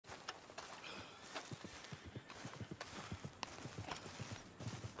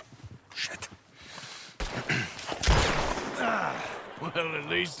Well, at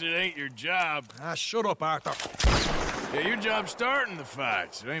least it ain't your job. Ah, shut up, Arthur. Yeah, your job's starting the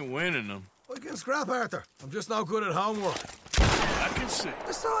fights. It ain't winning them. I can scrap, Arthur. I'm just not good at homework. I can see.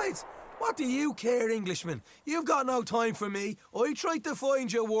 Besides, what do you care, Englishman? You've got no time for me. I tried to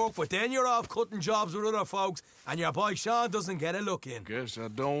find you work, but then you're off cutting jobs with other folks, and your boy Sean doesn't get a look in. Guess I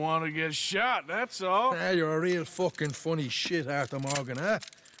don't want to get shot, that's all. Ah, you're a real fucking funny shit, Arthur Morgan, huh?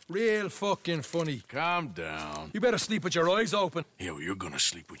 Real fucking funny. Calm down. You better sleep with your eyes open. Yeah, well, you're gonna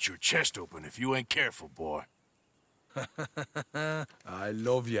sleep with your chest open if you ain't careful, boy. I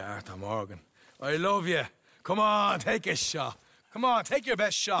love you, Arthur Morgan. I love you. Come on, take a shot. Come on, take your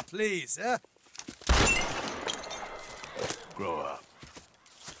best shot, please, eh? Grow up.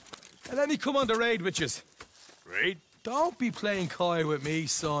 And let me come on the raid with yous. Raid? Don't be playing coy with me,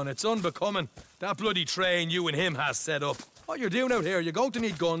 son. It's unbecoming. That bloody train you and him has set up. What you're doing out here, you're going to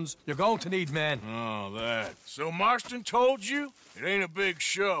need guns, you're going to need men. Oh, that. So Marston told you? It ain't a big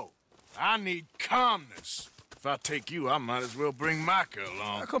show. I need calmness. If I take you, I might as well bring Micah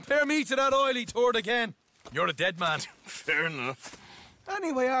along. Now compare me to that oily turd again. You're a dead man. Fair enough.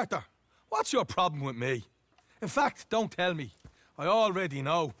 Anyway, Arthur, what's your problem with me? In fact, don't tell me. I already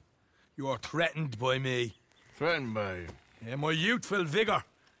know. You're threatened by me. Threatened by you. Yeah, my youthful vigor.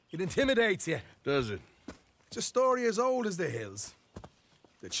 It intimidates you. Does it? It's a story as old as the hills.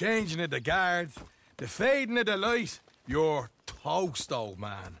 The changing of the guard, the fading of the light. You're toast, old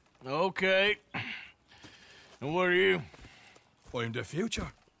man. Okay. And what are you? I'm the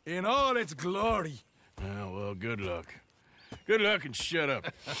future. In all its glory. Oh, well, good luck. Good luck and shut up.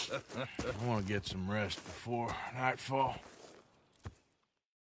 I want to get some rest before nightfall.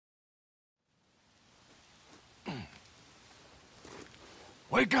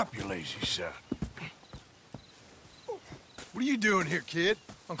 Wake up, you lazy son. What are you doing here, kid?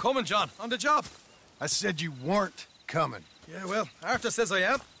 I'm coming, John. On the job. I said you weren't coming. Yeah, well, Arthur says I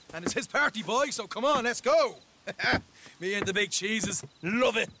am. And it's his party, boy, so come on, let's go. Me and the big cheeses.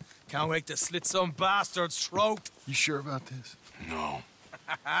 Love it. Can't wait to slit some bastard's throat. You sure about this? No.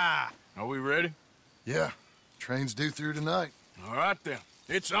 Are we ready? Yeah. Train's due through tonight. All right, then.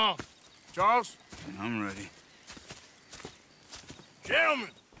 It's on. Charles? I'm ready. Gentlemen,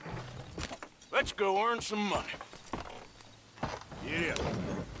 let's go earn some money. Yeah.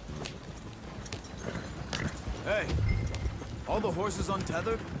 Hey, all the horses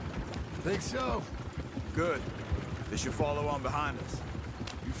untethered? Think so? Good. They should follow on behind us.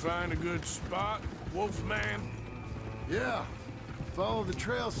 You find a good spot, Wolfman? Yeah. Follow the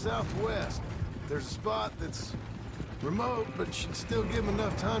trail southwest. There's a spot that's remote, but should still give them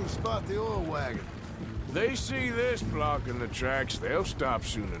enough time to spot the oil wagon. They see this blocking the tracks, they'll stop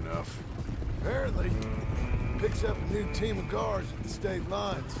soon enough. Apparently, picks up a new team of guards at the state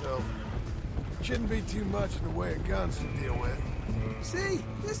line, so shouldn't be too much in the way of guns to deal with. See,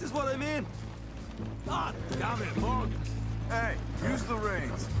 this is what I mean. God damn it, Morgan. Hey, use the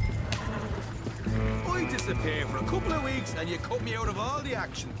reins. I disappear for a couple of weeks and you cut me out of all the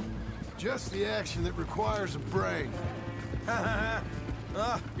action. Just the action that requires a brain.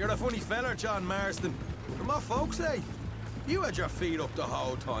 You're a funny feller, John Marston. From what folks say, you had your feet up the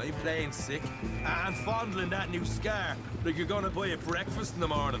whole time, playing sick, and fondling that new scar like you're gonna buy a breakfast in the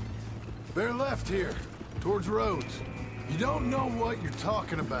morning. They're left here, towards Rhodes. You don't know what you're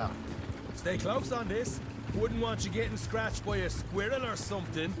talking about. Stay close on this. Wouldn't want you getting scratched by a squirrel or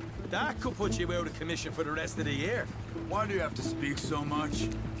something. That could put you out of commission for the rest of the year. Why do you have to speak so much?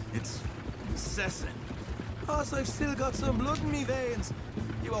 It's incessant. Plus, I've still got some blood in me veins.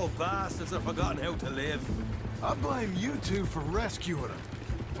 You old bastards have forgotten how to live. I blame you two for rescuing them.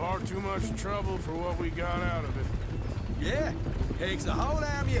 Far too much trouble for what we got out of it. Yeah, takes a whole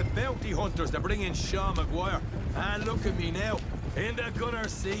army of bounty hunters to bring in Sean McGuire. And look at me now, in the gunner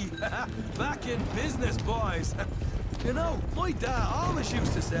sea. Back in business, boys. You know, my dad always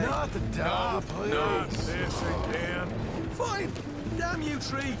used to say... Not the dog, please. Not this again. Fine, damn you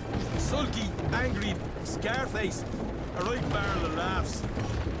three. Sulky, angry, Scarface. A right barrel of laughs.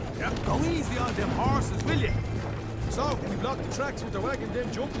 Yep. Go easy on them horses, will you? So, we block the tracks with the wagon,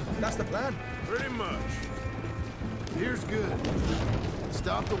 then jump. That's the plan. Pretty much. Here's good.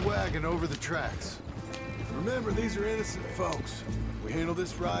 Stop the wagon over the tracks. Remember, these are innocent folks. We handle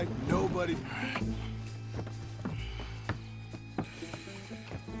this right, nobody...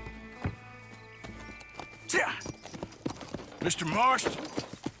 Mr. Marston,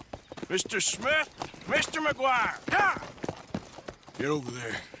 Mr. Smith, Mr. McGuire, ha! Get over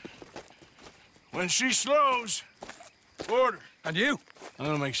there. When she slows, order. And you? I'm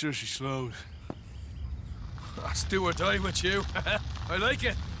gonna make sure she slows. Let's do or die with you. I like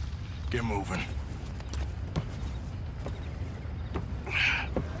it. Get moving.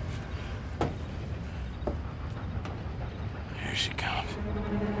 Here she comes.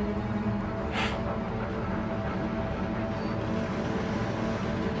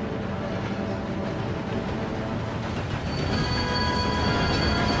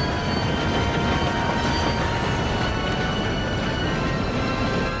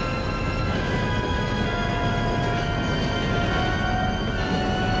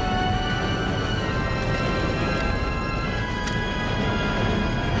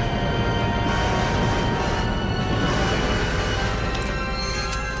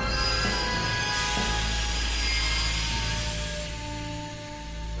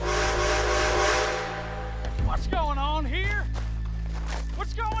 What's going on here?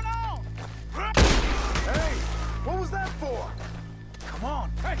 What's going on? Hey, what was that for? Come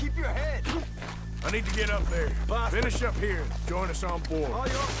on, keep your head. I need to get up there. Bastard. Finish up here. Join us on board. Oh,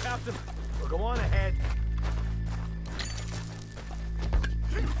 you're up, Captain. Well, go on ahead.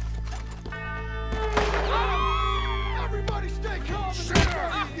 Everybody stay calm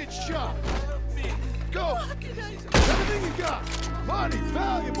and you get shot. Go. Everything you got. Money's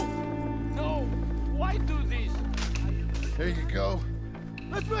valuable. No, why do this? There you go.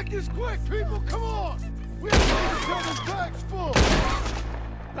 Let's make this quick, people. Come on. We have to until this bag's full.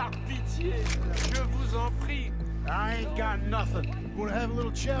 Par pitié, je vous en prie. I ain't got nothing. Want to have a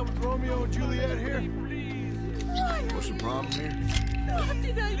little chat with Romeo and Juliet here? What's the problem here? What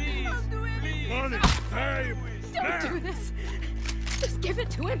did I do? I'll do anything. Money, valuable. Don't do this. Just give it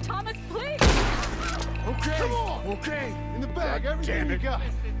to him, Thomas, please. Okay. Come on. Okay. In the bag, everything you got.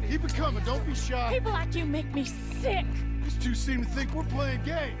 Keep it coming. Don't be shy. People like you make me sick. These two seem to think we're playing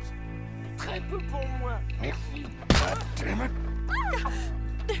games. Très peu pour moi. Merci. God damn it.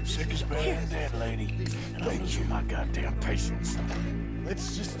 Sick as bad and dead, lady. And I'm losing my goddamn patience.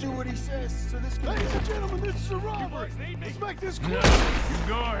 Let's just do what he says. So this, ladies and gentlemen, this is a robbery. Let's make this quick. You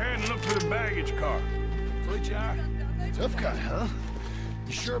go ahead and look for the baggage car. Tough guy, huh?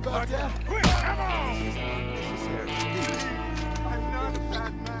 You sure about that? Quick, come on! I'm not a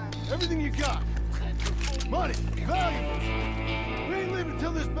bad man. Everything you got. Money, valuables. We ain't leaving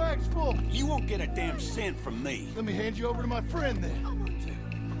till this bag's full. You won't get a damn cent from me. Let me hand you over to my friend then.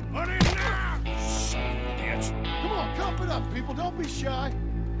 Money now! Bitch. Come on, cup it up, people. Don't be shy.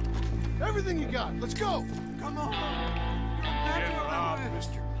 Everything you got. Let's go. Come on. Get up,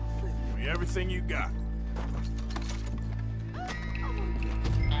 mister. Give me everything you got.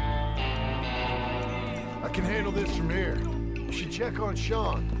 I can handle this from here. You should check on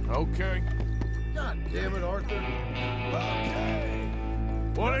Sean. Okay. God damn it, Arthur. Okay.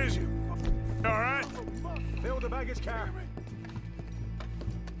 What is it? All right? Fill the baggage car.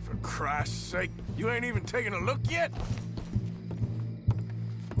 For Christ's sake, you ain't even taken a look yet?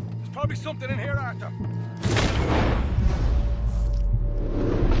 There's probably something in here, Arthur.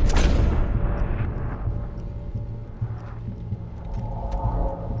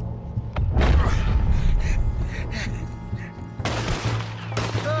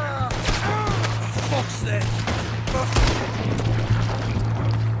 Fuck's that?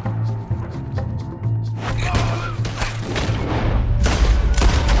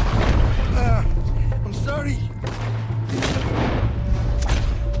 I'm sorry.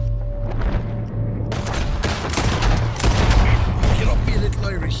 Get up, you little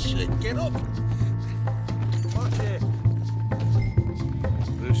Irish shit. Get up. Okay.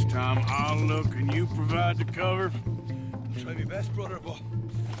 This time I'll look and you provide the cover. Try my best, brother, but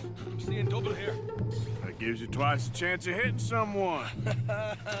I'm seeing double here. That gives you twice the chance of hitting someone.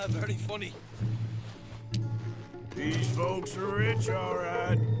 Very funny. These folks are rich, all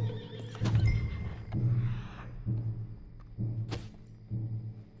right.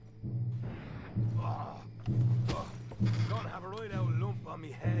 Gonna have a right out lump on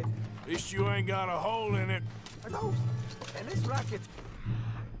me head. At least you ain't got a hole in it. I know. And this racket.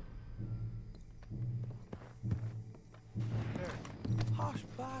 Harsh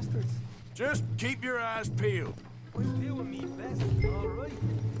bastards. Just keep your eyes peeled. I'm doing me best, all right.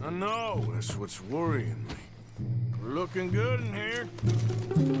 I know, that's what's worrying me. We're looking good in here.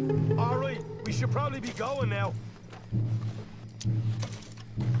 All right, we should probably be going now.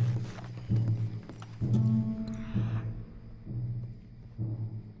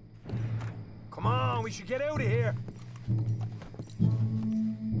 Come on, we should get out of here.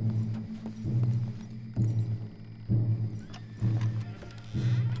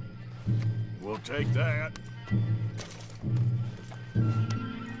 We'll take that.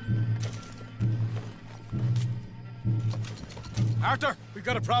 Arthur, we've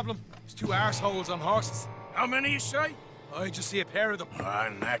got a problem. There's two arseholes on horses. How many you say? I just see a pair of them.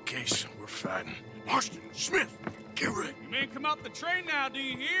 In that case, we're fighting. Marston, Smith, Get ready. You men come out the train now, do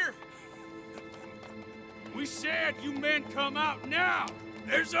you hear? We said you men come out now.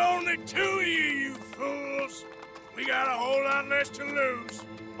 There's only 2 of you fools. We got a whole lot less to lose.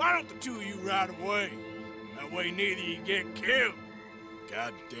 Why don't the 2 of you ride away? That way neither of you get killed.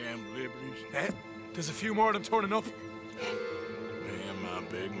 Goddamn liberties. Eh? There's a few more of them turning up. Man, my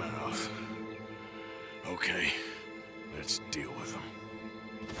big mouth. Okay, let's deal with them.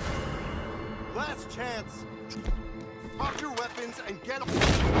 Last chance. Pop your weapons and get Here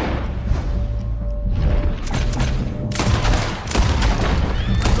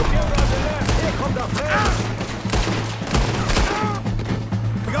come the flares!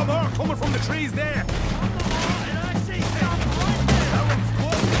 We got more coming from the trees there.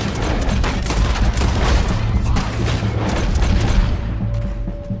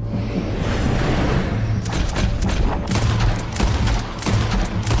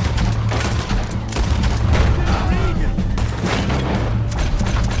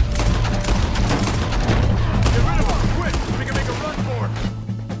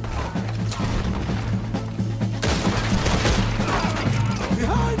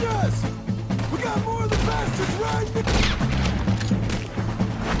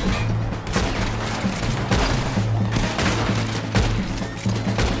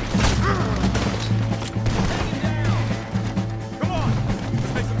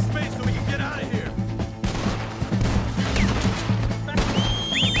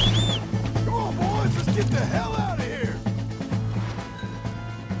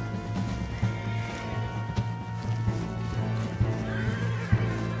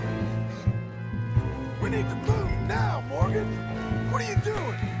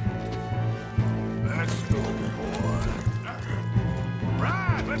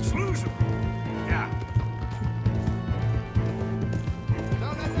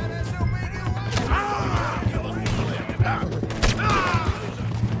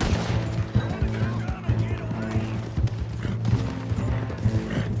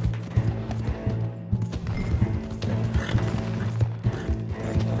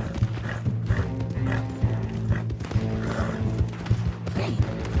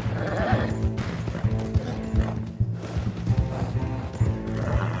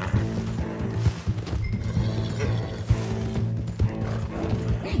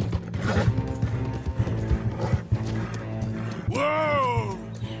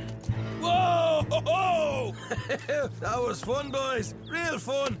 That was fun, boys. Real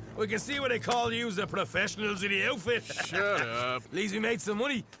fun. We can see what they call you the professionals of the outfit. Shut up. At least we made some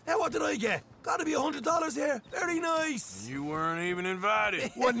money. Hey, what did I get? Gotta be $100 here. Very nice. You weren't even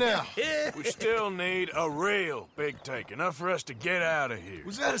invited. What now? We still need a real big take. Enough for us to get out of here.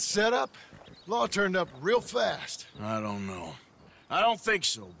 Was that a setup? Law turned up real fast. I don't know. I don't think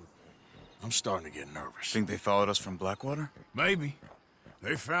so, but I'm starting to get nervous. Think they followed us from Blackwater? Maybe.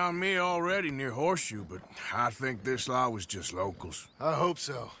 They found me already near Horseshoe, but I think this lot was just locals. I hope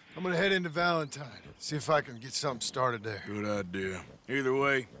so. I'm gonna head into Valentine, see if I can get something started there. Good idea. Either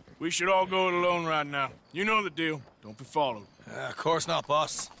way, we should all go it alone right now. You know the deal. Don't be followed. Of course not,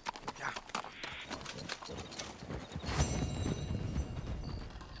 boss. Yeah.